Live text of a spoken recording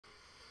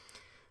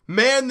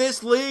Man,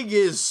 this league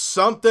is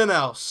something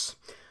else.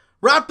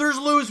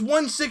 Raptors lose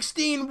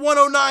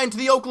 116-109 to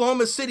the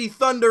Oklahoma City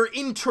Thunder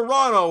in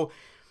Toronto.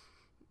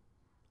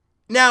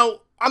 Now,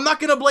 I'm not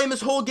going to blame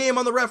this whole game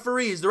on the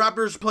referees. The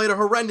Raptors played a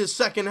horrendous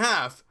second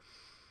half.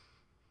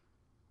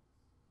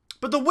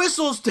 But the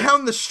whistles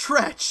down the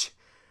stretch,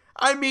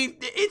 I mean,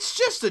 it's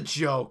just a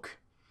joke.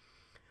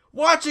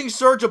 Watching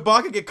Serge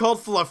Ibaka get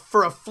called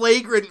for a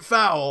flagrant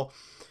foul,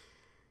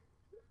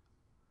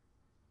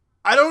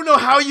 I don't know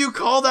how you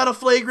call that a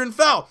flagrant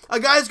foul. A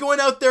guy's going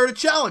out there to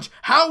challenge.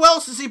 How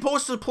else is he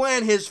supposed to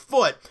plant his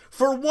foot?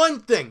 For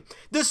one thing.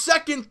 The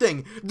second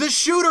thing, the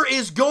shooter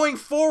is going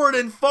forward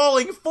and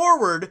falling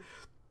forward.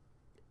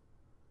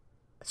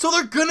 So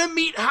they're going to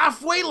meet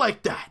halfway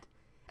like that.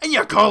 And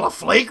you call a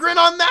flagrant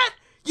on that?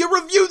 You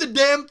review the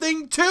damn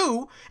thing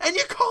too, and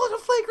you call it a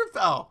flagrant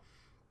foul.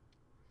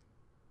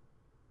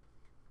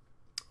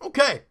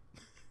 Okay.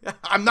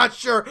 I'm not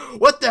sure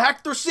what the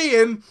heck they're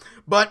seeing,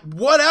 but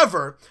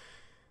whatever.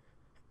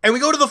 And we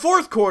go to the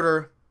fourth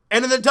quarter,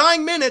 and in the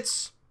dying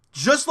minutes,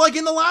 just like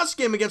in the last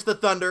game against the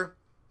Thunder,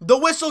 the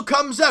whistle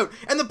comes out.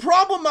 And the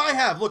problem I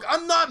have, look,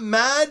 I'm not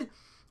mad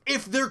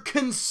if they're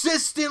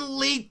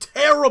consistently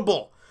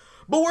terrible.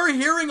 But we're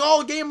hearing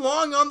all game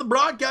long on the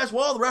broadcast,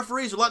 well, the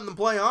referees are letting them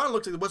play on. It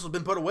looks like the whistle's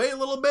been put away a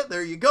little bit.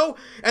 There you go.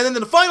 And then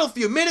in the final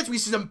few minutes, we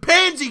see some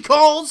pansy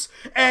calls,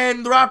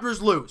 and the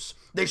Raptors lose.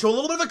 They show a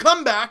little bit of a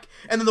comeback,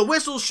 and then the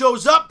whistle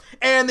shows up,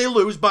 and they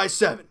lose by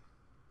 7.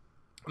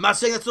 I'm not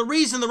saying that's the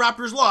reason the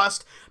Raptors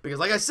lost, because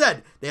like I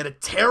said, they had a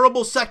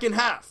terrible second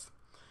half.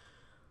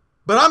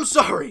 But I'm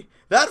sorry,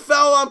 that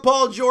foul on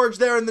Paul George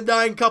there in the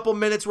dying couple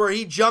minutes where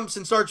he jumps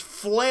and starts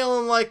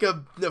flailing like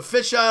a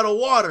fish out of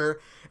water,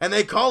 and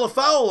they call a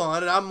foul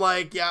on it, I'm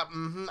like, yeah,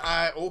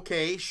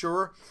 okay,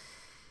 sure.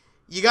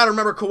 You got to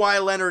remember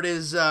Kawhi Leonard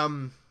is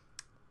a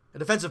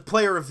defensive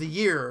player of the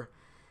year,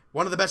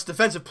 one of the best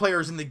defensive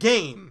players in the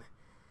game.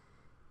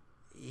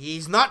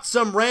 He's not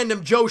some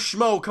random Joe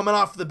Schmo coming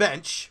off the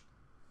bench.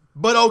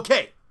 But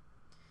okay.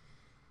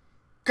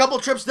 Couple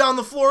trips down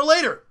the floor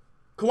later,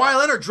 Kawhi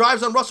Leonard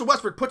drives on Russell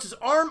Westbrook, puts his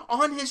arm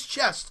on his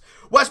chest.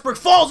 Westbrook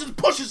falls and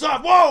pushes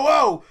off. Whoa,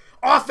 whoa.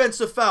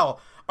 Offensive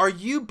foul. Are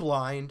you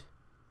blind?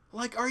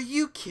 Like, are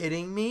you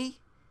kidding me?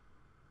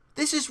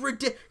 This is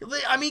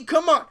ridiculous. I mean,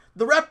 come on.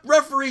 The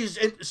referees,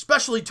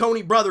 especially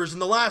Tony Brothers in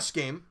the last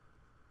game,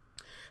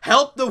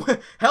 helped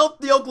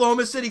the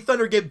Oklahoma City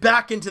Thunder get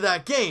back into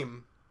that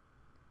game.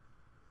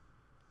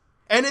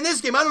 And in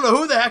this game, I don't know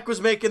who the heck was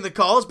making the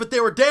calls, but they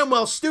were damn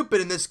well stupid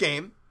in this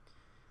game.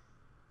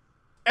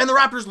 And the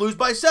Raptors lose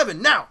by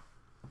 7. Now,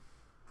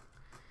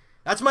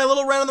 that's my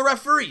little rant on the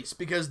referees,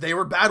 because they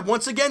were bad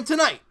once again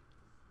tonight.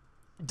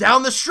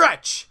 Down the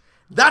stretch.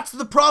 That's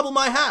the problem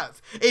I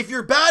have. If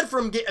you're bad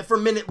from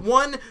minute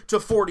 1 to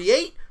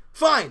 48,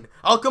 fine.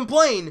 I'll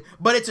complain,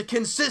 but it's a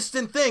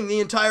consistent thing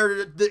in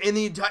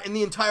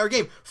the entire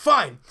game.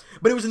 Fine.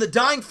 But it was in the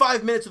dying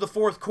 5 minutes of the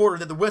fourth quarter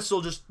that the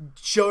whistle just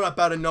showed up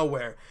out of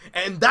nowhere.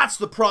 And that's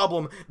the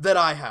problem that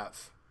I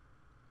have.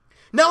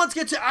 Now let's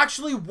get to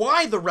actually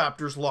why the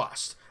Raptors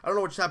lost. I don't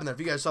know what just happened there.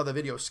 If you guys saw the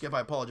video skip, I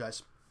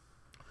apologize.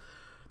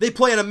 They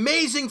play an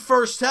amazing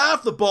first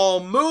half. The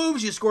ball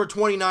moves. You score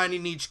 29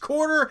 in each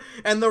quarter.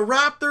 And the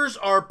Raptors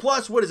are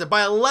plus, what is it,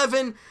 by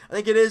 11? I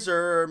think it is,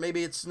 or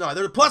maybe it's not.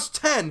 They're plus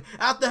 10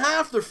 at the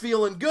half. They're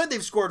feeling good.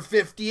 They've scored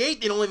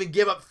 58. They don't even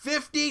give up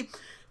 50.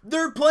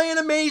 They're playing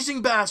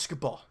amazing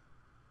basketball.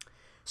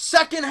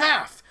 Second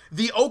half,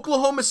 the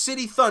Oklahoma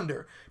City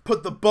Thunder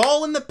put the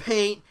ball in the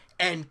paint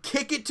and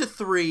kick it to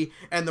 3,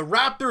 and the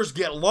Raptors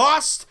get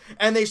lost,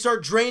 and they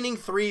start draining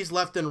threes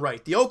left and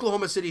right. The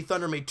Oklahoma City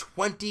Thunder made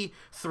 20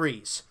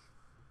 threes.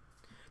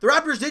 The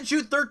Raptors did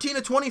shoot 13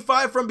 of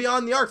 25 from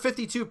beyond the arc,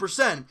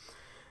 52%.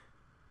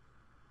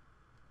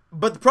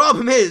 But the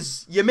problem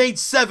is, you made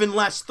 7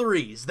 less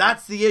threes.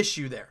 That's the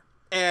issue there.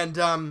 And,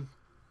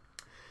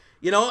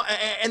 you know,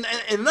 and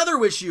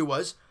another issue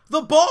was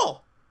the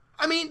ball.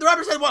 I mean, the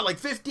Raptors had, what, like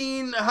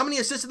 15? How many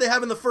assists did they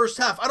have in the first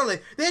half? I don't know.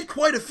 They had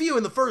quite a few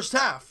in the first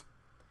half.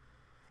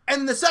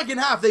 And in the second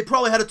half, they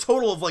probably had a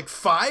total of like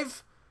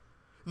 5.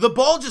 The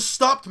ball just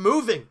stopped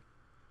moving.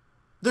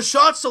 The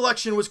shot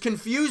selection was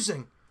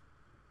confusing.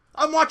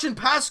 I'm watching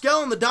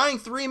Pascal in the dying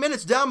 3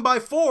 minutes down by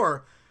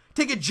 4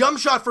 take a jump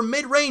shot from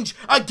mid-range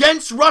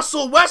against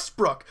Russell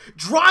Westbrook.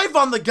 Drive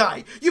on the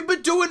guy. You've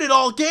been doing it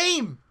all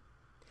game.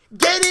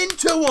 Get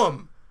into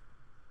him.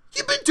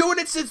 You've been doing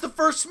it since the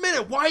first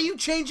minute. Why are you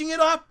changing it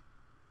up?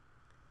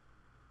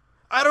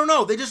 I don't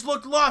know. They just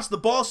looked lost. The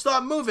ball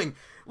stopped moving.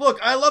 Look,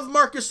 I love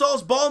Marc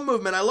Gasol's ball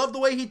movement. I love the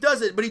way he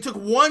does it, but he took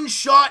 1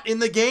 shot in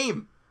the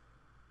game.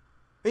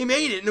 He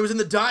made it, and it was in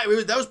the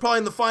that was probably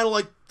in the final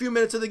like few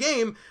minutes of the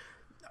game,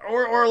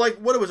 or like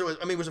what was it?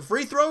 I mean, was it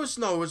free throws?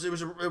 No, it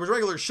was a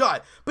regular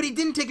shot. But he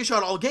didn't take a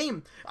shot all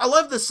game. I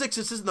love the 6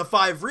 assists and the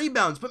 5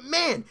 rebounds, but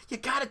man, you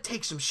gotta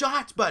take some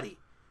shots, buddy.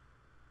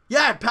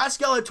 Yeah,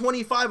 Pascal had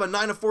 25 on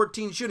 9 of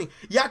 14 shooting.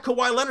 Yeah,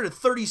 Kawhi Leonard had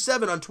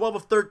 37 on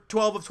 12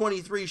 of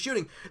 23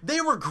 shooting. They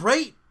were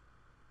great.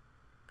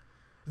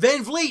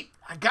 Van Vliet,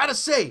 I gotta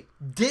say,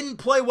 didn't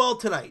play well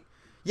tonight.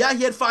 Yeah,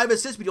 he had 5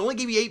 assists, but he only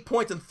gave you 8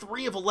 points and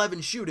 3 of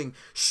 11 shooting.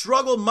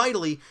 Struggled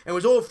mightily and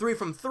was 0 of 3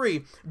 from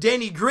 3.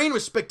 Danny Green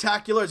was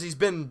spectacular as he's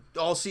been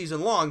all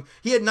season long.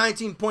 He had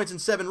 19 points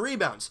and 7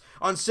 rebounds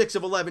on 6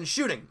 of 11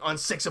 shooting, on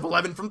 6 of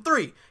 11 from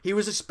 3. He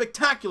was a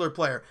spectacular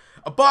player.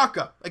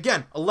 Ibaka,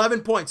 again,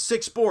 11 points,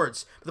 6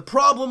 boards. The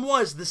problem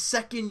was the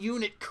second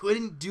unit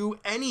couldn't do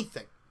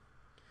anything.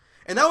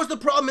 And that was the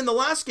problem in the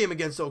last game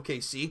against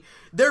OKC.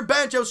 Their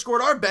bench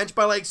outscored our bench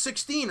by like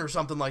 16 or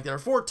something like that, or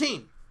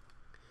 14.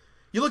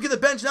 You look at the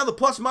bench now, the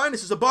plus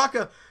minuses.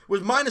 Ibaka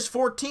was minus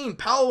 14.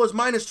 Powell was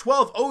minus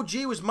 12.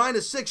 OG was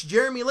minus 6.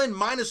 Jeremy Lin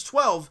minus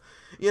 12.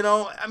 You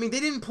know, I mean, they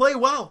didn't play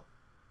well.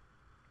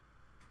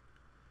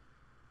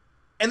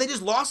 And they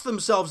just lost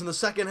themselves in the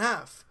second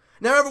half.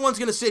 Now everyone's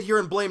going to sit here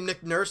and blame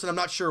Nick Nurse, and I'm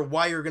not sure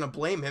why you're going to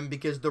blame him,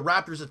 because the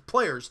Raptors as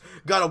players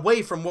got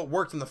away from what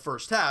worked in the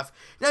first half.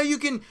 Now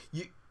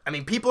I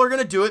mean, people are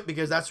going to do it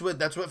because that's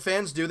what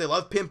fans do. They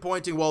love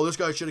pinpointing, well, this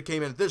guy should have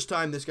came in at this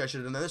time, this guy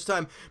should have done this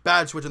time,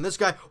 bad switch on this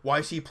guy, why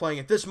is he playing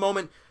at this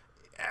moment?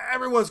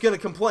 Everyone's going to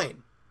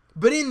complain.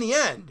 But in the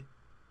end,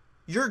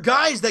 your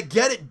guys that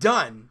get it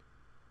done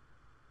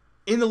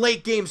in the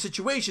late game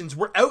situations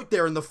were out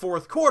there in the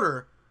fourth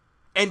quarter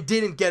and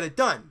didn't get it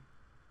done.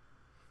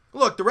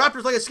 Look, the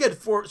Raptors, like I said,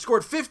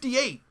 scored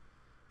 58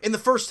 in the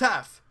first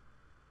half.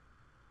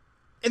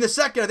 In the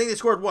second, I think they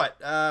scored what?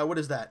 What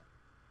is that?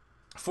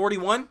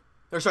 51,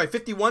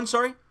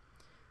 sorry.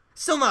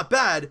 Still not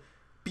bad,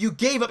 but you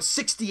gave up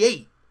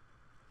 68.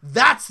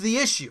 That's the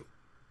issue.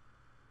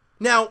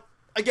 Now,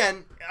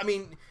 again, I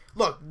mean,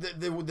 look,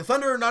 the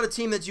Thunder are not a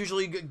team that's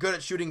usually good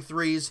at shooting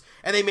threes,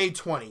 and they made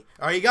 20.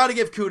 All right, you got to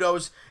give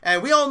kudos.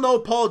 And we all know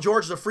Paul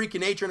George is a freak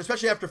of nature, and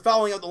especially after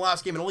fouling out the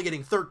last game and only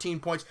getting 13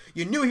 points,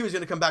 you knew he was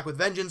going to come back with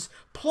vengeance.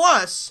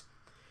 Plus,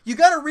 you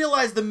got to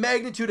realize the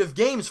magnitude of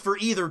games for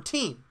either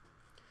team.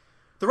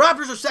 The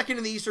Raptors are second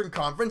in the Eastern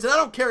Conference, and I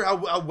don't care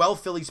how well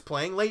Philly's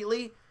playing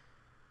lately.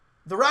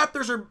 The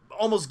Raptors are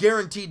almost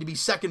guaranteed to be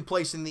second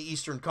place in the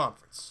Eastern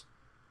Conference.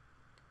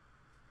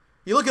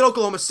 You look at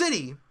Oklahoma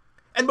City,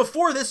 and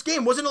before this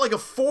game, wasn't it like a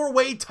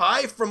 4-way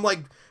tie from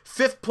like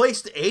 5th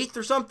place to 8th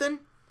or something?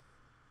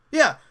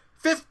 Yeah,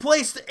 5th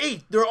place to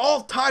 8th. They're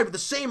all tied with the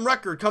same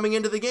record coming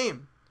into the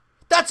game.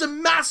 That's a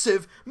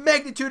massive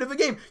magnitude of a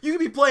game. You could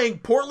be playing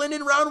Portland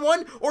in round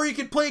 1, or you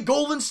could play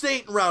Golden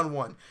State in round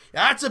 1.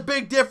 That's a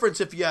big difference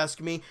if you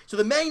ask me. So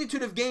the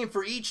magnitude of game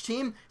for each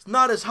team is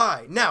not as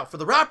high. Now, for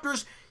the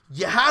Raptors,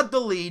 you had the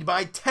lead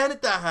by 10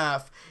 at the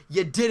half.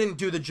 You didn't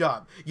do the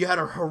job. You had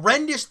a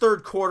horrendous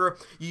third quarter.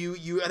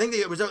 I think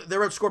they were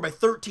outscored by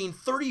 13,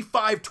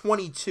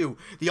 35-22.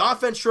 The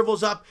offense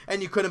shrivels up,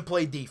 and you couldn't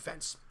play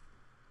defense.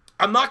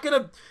 I'm not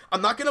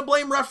gonna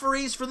blame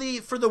referees for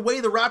the way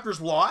the Raptors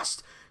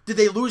lost. Did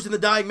they lose in the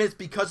dying minutes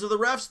because of the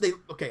refs?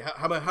 Okay,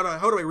 how do I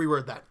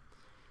reword that?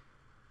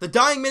 The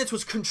dying minutes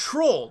was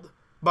controlled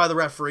by the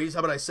referees. How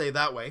about I say it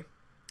that way?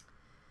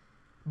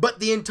 But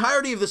the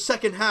entirety of the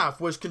second half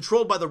was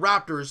controlled by the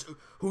Raptors,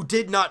 who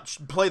did not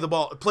play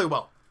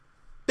well.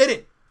 They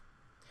didn't.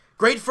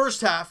 Great first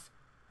half,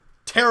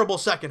 terrible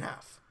second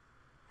half.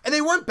 And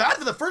they weren't bad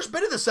for the first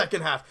bit of the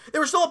second half. They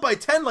were still up by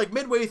 10 like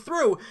midway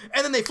through,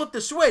 and then they flipped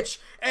the switch,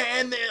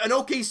 and an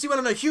OKC went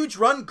on a huge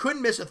run,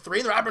 couldn't miss a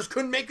 3, and the Raptors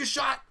couldn't make a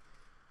shot.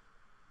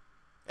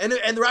 And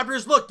the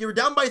Raptors, look, you were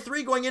down by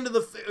 3 going into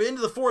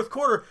the fourth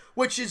quarter,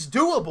 which is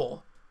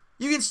doable.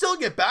 You can still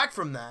get back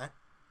from that.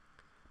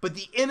 But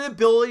the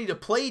inability to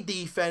play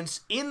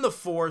defense in the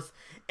fourth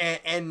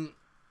and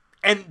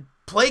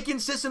play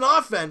consistent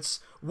offense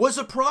was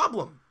a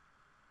problem.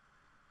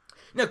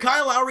 Now,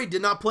 Kyle Lowry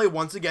did not play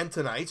once again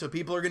tonight, so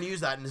people are going to use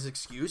that as an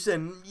excuse,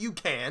 and you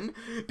can,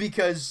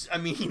 because, I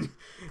mean,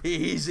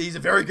 he's a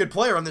very good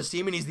player on this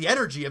team, and he's the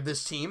energy of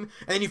this team,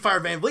 and then you fire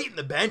Van Vliet in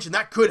the bench, and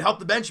that could help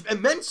the bench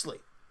immensely.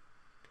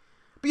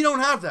 But you don't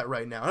have that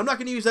right now, and I'm not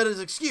going to use that as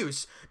an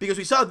excuse, because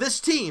we saw this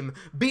team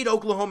beat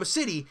Oklahoma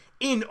City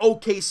in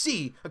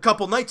OKC a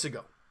couple nights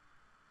ago.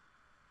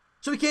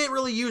 So we can't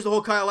really use the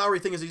whole Kyle Lowry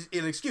thing as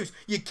an excuse.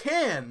 You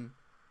can,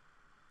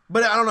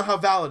 but I don't know how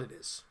valid it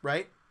is,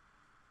 right?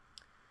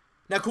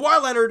 Now,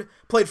 Kawhi Leonard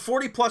played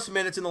 40-plus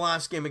minutes in the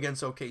last game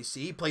against OKC.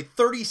 He played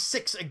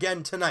 36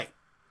 again tonight.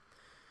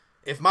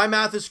 If my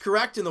math is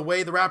correct in the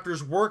way the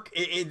Raptors work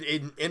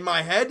in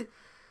my head,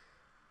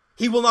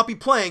 he will not be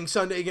playing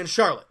Sunday against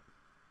Charlotte.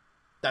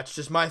 That's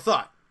just my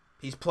thought.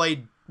 He's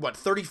played,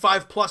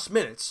 35-plus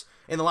minutes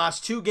in the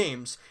last 2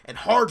 games, and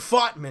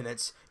hard-fought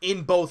minutes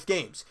in both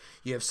games.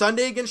 You have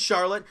Sunday against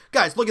Charlotte.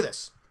 Guys, look at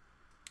this.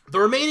 The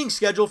remaining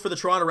schedule for the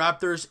Toronto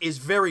Raptors is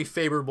very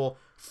favorable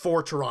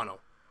for Toronto.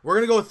 We're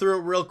going to go through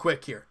it real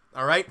quick here,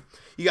 all right?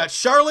 You got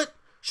Charlotte,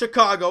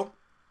 Chicago,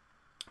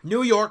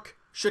 New York,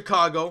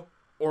 Chicago,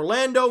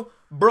 Orlando,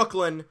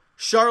 Brooklyn,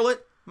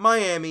 Charlotte,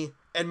 Miami,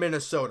 and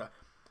Minnesota.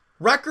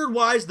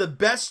 Record-wise, the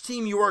best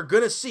team you are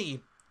going to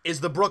see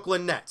is the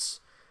Brooklyn Nets,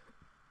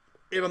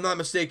 if I'm not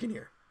mistaken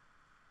here.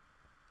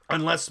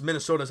 Unless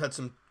Minnesota's had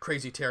some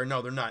crazy tear.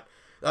 No, they're not.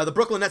 The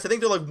Brooklyn Nets, I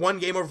think they're like 1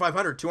 game over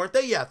 500 too, aren't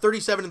they? Yeah,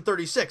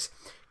 37-36.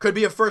 Could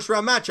be a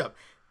first-round matchup.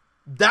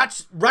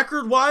 That's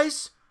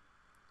record-wise.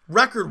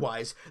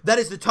 record-wise, that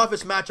is the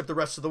toughest matchup the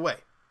rest of the way.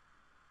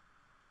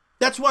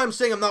 That's why I'm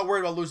saying I'm not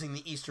worried about losing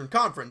the Eastern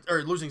Conference,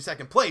 or losing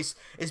second place,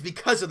 is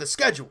because of the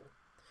schedule.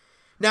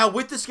 Now,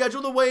 with the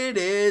schedule the way it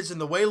is,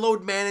 and the way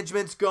load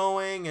management's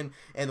going, and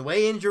the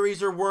way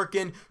injuries are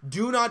working,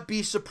 do not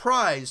be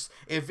surprised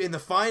if in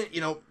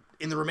the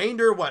in the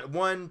remainder,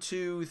 1,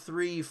 2,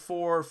 3,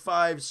 4,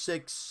 5,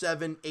 6,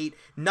 7, 8,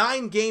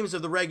 9 games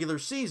of the regular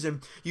season,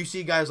 you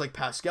see guys like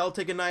Pascal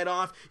take a night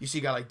off, you see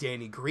a guy like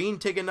Danny Green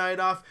take a night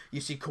off,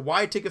 you see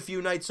Kawhi take a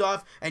few nights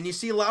off, and you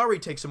see Lowry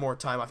take some more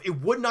time off.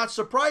 It would not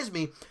surprise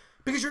me,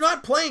 because you're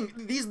not playing,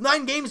 these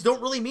 9 games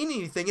don't really mean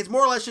anything. It's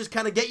more or less just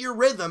kind of get your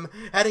rhythm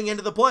heading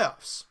into the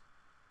playoffs.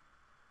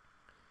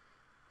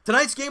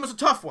 Tonight's game was a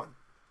tough one.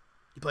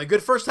 You play a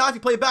good first half, you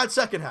play a bad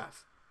second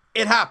half.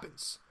 It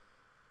happens.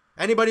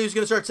 Anybody who's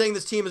going to start saying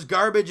this team is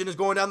garbage and is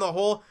going down the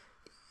hole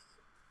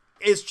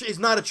is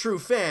not a true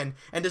fan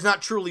and does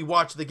not truly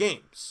watch the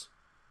games.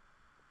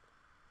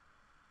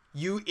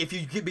 If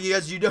you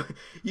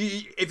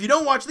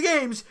don't watch the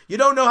games, you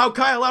don't know how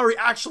Kyle Lowry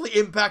actually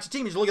impacts a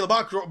team. You just look at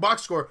the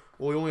box score.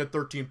 Well, he only had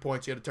 13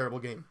 points. He had a terrible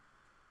game.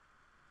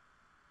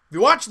 If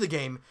you watch the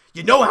game,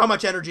 you know how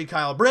much energy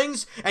Kyle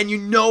brings, and you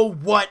know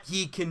what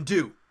he can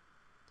do.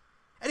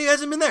 And he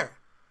hasn't been there.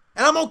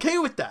 And I'm okay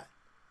with that.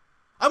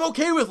 I'm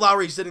okay with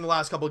Lowry sitting the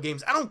last couple of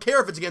games. I don't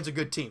care if it's against a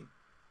good team.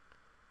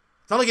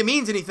 It's not like it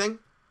means anything.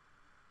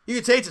 You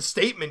could say it's a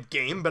statement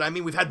game, but I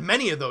mean, we've had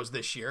many of those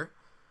this year.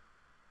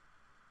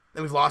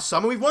 And we've lost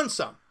some and we've won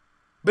some.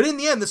 But in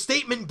the end, the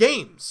statement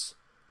games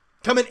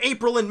come in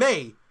April and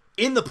May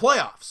in the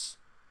playoffs.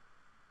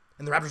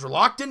 And the Raptors are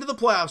locked into the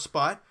playoff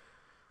spot.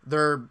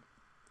 They're,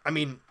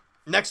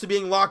 next to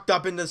being locked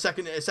up in the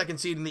second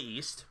seed in the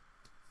East.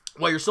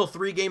 Well, you're still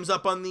 3 games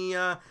up on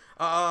the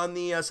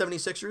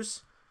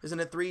 76ers. Isn't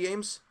it 3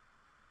 games?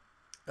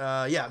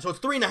 Yeah, so it's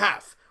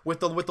 3.5 with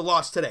the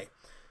loss today.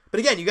 But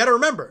again, you got to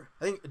remember,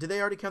 I think, did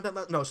they already count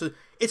that? No, so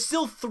it's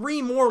still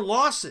 3 more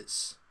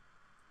losses.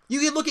 You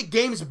can look at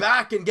games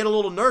back and get a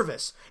little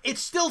nervous.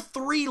 It's still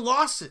 3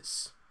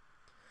 losses.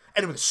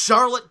 And with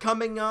Charlotte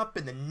coming up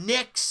and the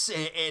Knicks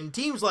and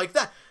teams like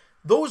that,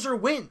 those are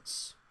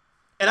wins.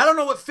 And I don't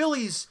know what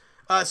Philly's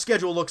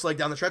schedule looks like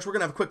down the stretch. We're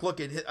going to have a quick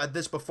look at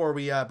this before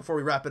we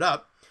wrap it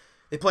up.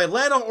 They play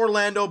Atlanta,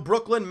 Orlando,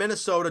 Brooklyn,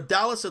 Minnesota,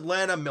 Dallas,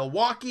 Atlanta,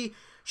 Milwaukee,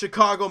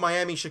 Chicago,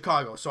 Miami,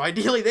 Chicago. So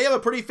ideally, they have a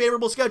pretty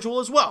favorable schedule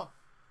as well.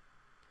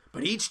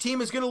 But each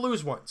team is going to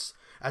lose once.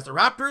 As the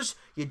Raptors,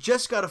 you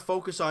just got to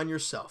focus on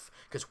yourself,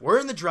 because we're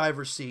in the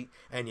driver's seat,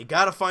 and you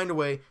got to find a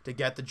way to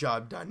get the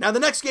job done. Now, the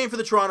next game for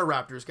the Toronto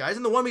Raptors, guys,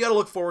 and the one we got to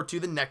look forward to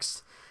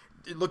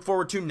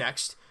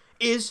next,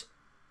 is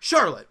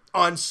Charlotte.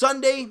 On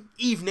Sunday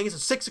evening, it's a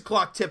 6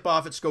 o'clock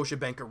tip-off at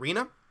Scotiabank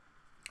Arena.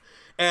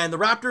 And the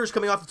Raptors,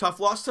 coming off the tough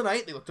loss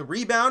tonight, they look to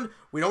rebound.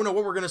 We don't know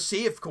what we're going to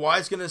see. If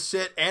Kawhi's going to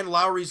sit and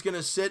Lowry's going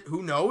to sit,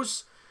 who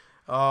knows?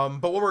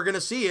 But what we're going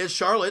to see is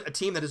Charlotte, a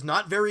team that is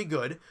not very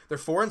good. They're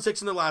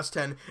 4-6 in their last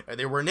 10.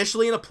 They were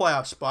initially in a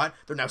playoff spot.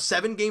 They're now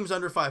 7 games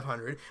under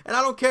 500. And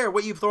I don't care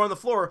what you throw on the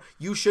floor.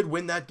 You should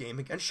win that game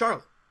against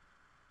Charlotte.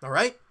 All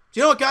right? So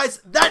you know what,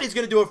 guys? That is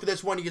going to do it for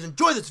this one. You guys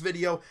enjoyed this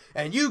video,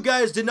 and you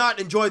guys did not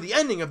enjoy the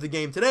ending of the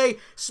game today.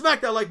 Smack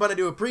that like button. I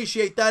do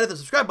appreciate that. Hit the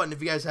subscribe button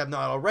if you guys have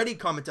not already.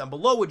 Comment down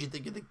below what you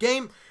think of the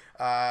game.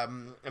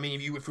 If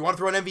you want to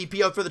throw an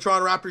MVP out for the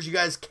Toronto Raptors, you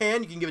guys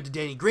can. You can give it to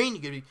Danny Green.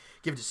 You can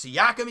give it to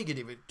Siakam. You can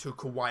give it to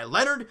Kawhi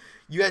Leonard.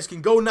 You guys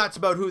can go nuts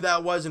about who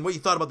that was and what you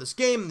thought about this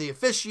game, the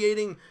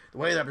officiating, the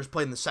way the Raptors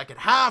played in the second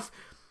half.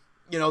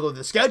 You know,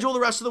 the schedule the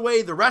rest of the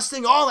way, the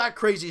resting, all that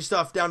crazy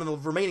stuff down in the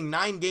remaining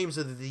 9 games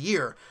of the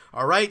year.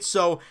 All right,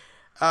 so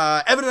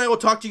Evan and I will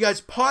talk to you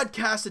guys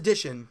podcast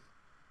edition.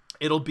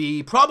 It'll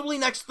be probably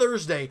next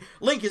Thursday.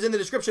 Link is in the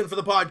description for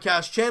the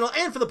podcast channel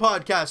and for the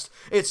podcast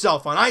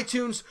itself on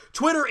iTunes.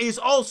 Twitter is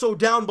also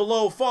down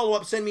below. Follow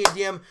up, send me a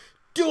DM,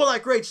 do all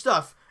that great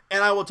stuff.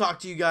 And I will talk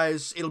to you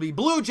guys. It'll be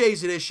Blue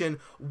Jays edition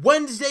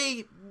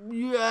Wednesday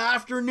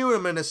afternoon,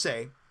 I'm going to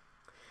say,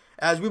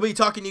 as we'll be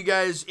talking to you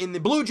guys in the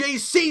Blue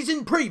Jays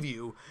season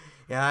preview.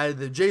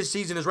 The Jays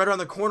season is right around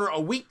the corner. A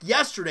week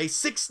yesterday,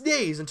 6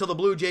 days until the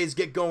Blue Jays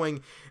get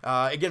going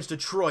against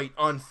Detroit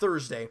on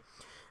Thursday.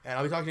 And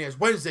I'll be talking to you guys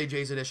Wednesday,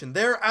 Jays edition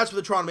there. As for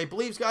the Toronto Maple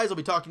Leafs, guys, I'll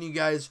be talking to you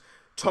guys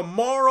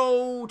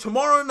tomorrow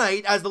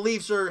night as the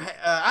Leafs are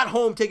at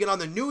home taking on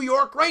the New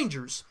York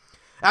Rangers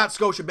at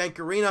Scotiabank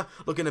Arena,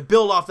 looking to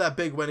build off that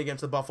big win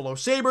against the Buffalo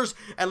Sabres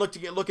and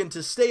looking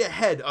to stay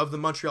ahead of the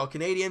Montreal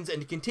Canadiens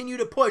and to continue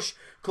to push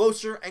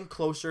closer and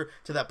closer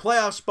to that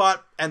playoff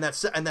spot and that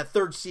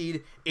 3rd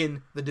seed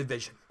in the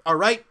division. All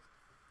right?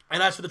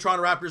 And as for the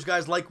Toronto Raptors,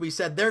 guys, like we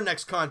said, their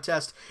next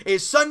contest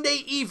is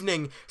Sunday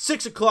evening,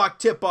 6 o'clock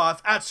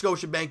tip-off at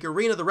Scotiabank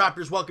Arena. The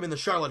Raptors welcoming the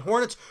Charlotte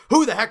Hornets.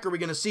 Who the heck are we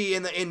going to see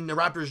in the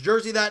Raptors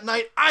jersey that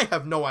night? I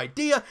have no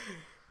idea.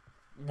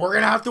 We're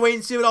going to have to wait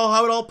and see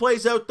how it all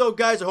plays out, though,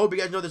 guys. I hope you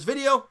guys enjoyed this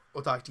video.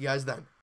 We'll talk to you guys then.